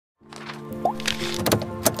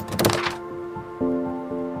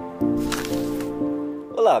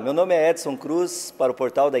Olá, meu nome é Edson Cruz, para o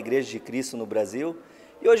portal da Igreja de Cristo no Brasil,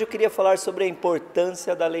 e hoje eu queria falar sobre a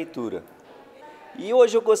importância da leitura. E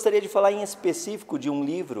hoje eu gostaria de falar em específico de um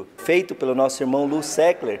livro feito pelo nosso irmão Lu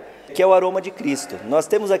Seckler, que é o Aroma de Cristo. Nós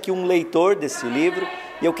temos aqui um leitor desse livro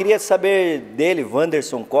e eu queria saber dele,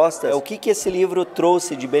 Wanderson Costa, o que esse livro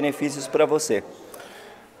trouxe de benefícios para você.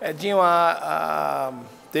 Edinho,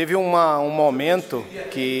 teve um momento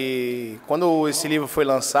que, quando esse livro foi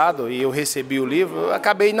lançado e eu recebi o livro, eu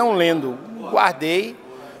acabei não lendo, guardei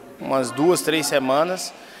umas 2, 3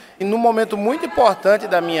 semanas. E num momento muito importante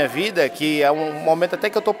da minha vida, que é um momento até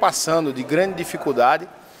que eu estou passando de grande dificuldade,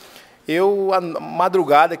 a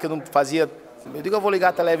madrugada que eu não fazia, eu digo, eu vou ligar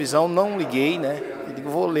a televisão, não liguei, né? Eu digo,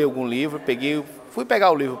 vou ler algum livro, fui pegar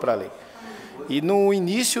o livro para ler. E no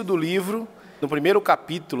início do livro, no primeiro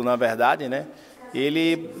capítulo, na verdade, né?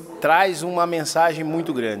 Ele traz uma mensagem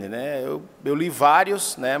muito grande, né? Eu li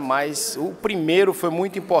vários, né? Mas o primeiro foi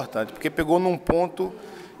muito importante, porque pegou num ponto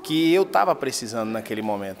que eu estava precisando naquele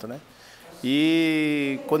momento, né?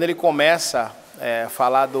 E quando ele começa a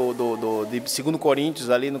falar de 2 Coríntios,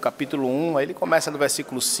 ali no capítulo 1, aí ele começa no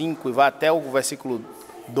versículo 5 e vai até o versículo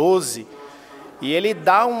 12, e ele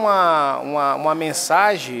dá uma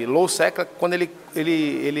mensagem, Lu Seckler, quando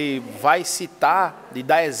ele vai citar e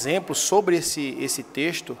dar exemplos sobre esse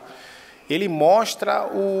texto, ele mostra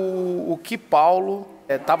o que Paulo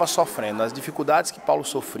estava sofrendo, as dificuldades que Paulo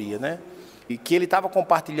sofria, né? E que ele estava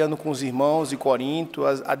compartilhando com os irmãos de Corinto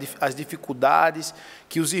as dificuldades,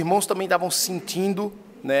 que os irmãos também estavam sentindo,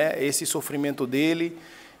 né, esse sofrimento dele.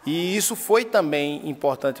 E isso foi também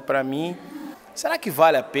importante para mim. Será que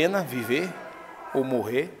vale a pena viver ou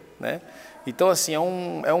morrer, né? Então, assim, é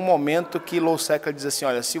um momento que Lu Seckler diz assim,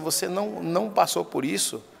 olha, se você não passou por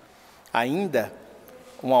isso ainda,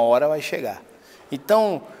 uma hora vai chegar.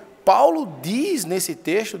 Então, Paulo diz nesse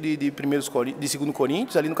texto de 2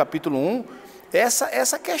 Coríntios, ali no capítulo 1,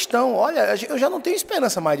 essa questão, olha, eu já não tenho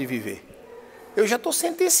esperança mais de viver. Eu já estou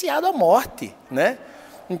sentenciado à morte, né?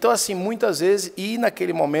 Então, assim, muitas vezes, e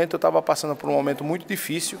naquele momento eu estava passando por um momento muito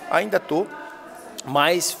difícil, ainda estou,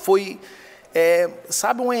 mas foi,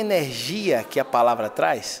 sabe, uma energia que a palavra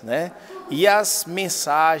traz, né? E as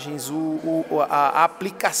mensagens, a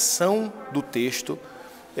aplicação do texto,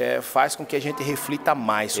 faz com que a gente reflita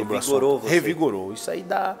mais sobre o assunto. Revigorou. Isso aí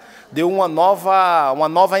deu uma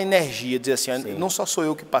nova energia, dizer assim, sim, não só sou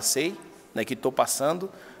eu que passei, né, que estou passando,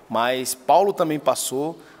 mas Paulo também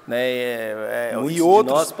passou, né, e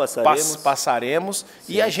outros passaremos,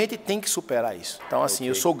 sim, e a gente tem que superar isso. Então, assim,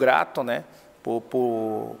 eu sou grato, né,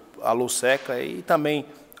 por a Lu Seckler e também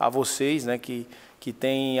a vocês, né, que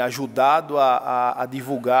têm ajudado a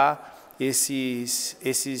divulgar esses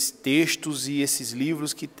textos e esses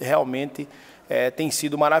livros que realmente têm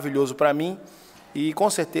sido maravilhoso para mim e com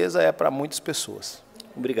certeza é para muitas pessoas.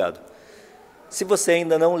 Obrigado. Se você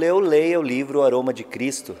ainda não leu, leia o livro Aroma de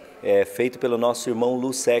Cristo, feito pelo nosso irmão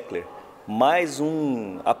Lu Seckler. Mais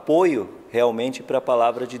um apoio realmente para a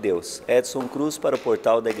palavra de Deus. Edson Cruz para o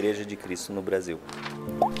portal da Igreja de Cristo no Brasil.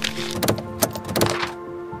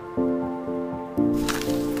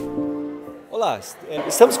 Olá,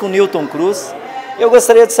 estamos com o Newton Cruz. Eu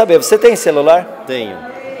gostaria de saber, você tem celular? Tenho.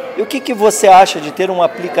 E o que você acha de ter um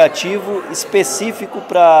aplicativo específico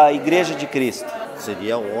para a Igreja de Cristo?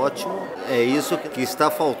 Seria ótimo. É isso que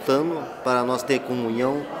está faltando para nós ter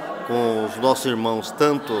comunhão com os nossos irmãos,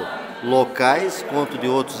 tanto locais quanto de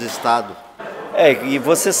outros estados. E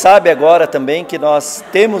você sabe agora também que nós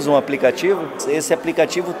temos um aplicativo. Esse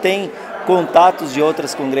aplicativo tem contatos de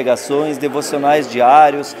outras congregações, devocionais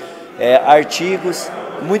diários, artigos,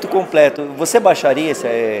 muito completo. Você baixaria esse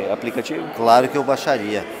aplicativo? Claro que eu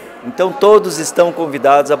baixaria. Então todos estão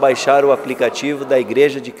convidados a baixar o aplicativo da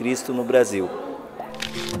Igreja de Cristo no Brasil.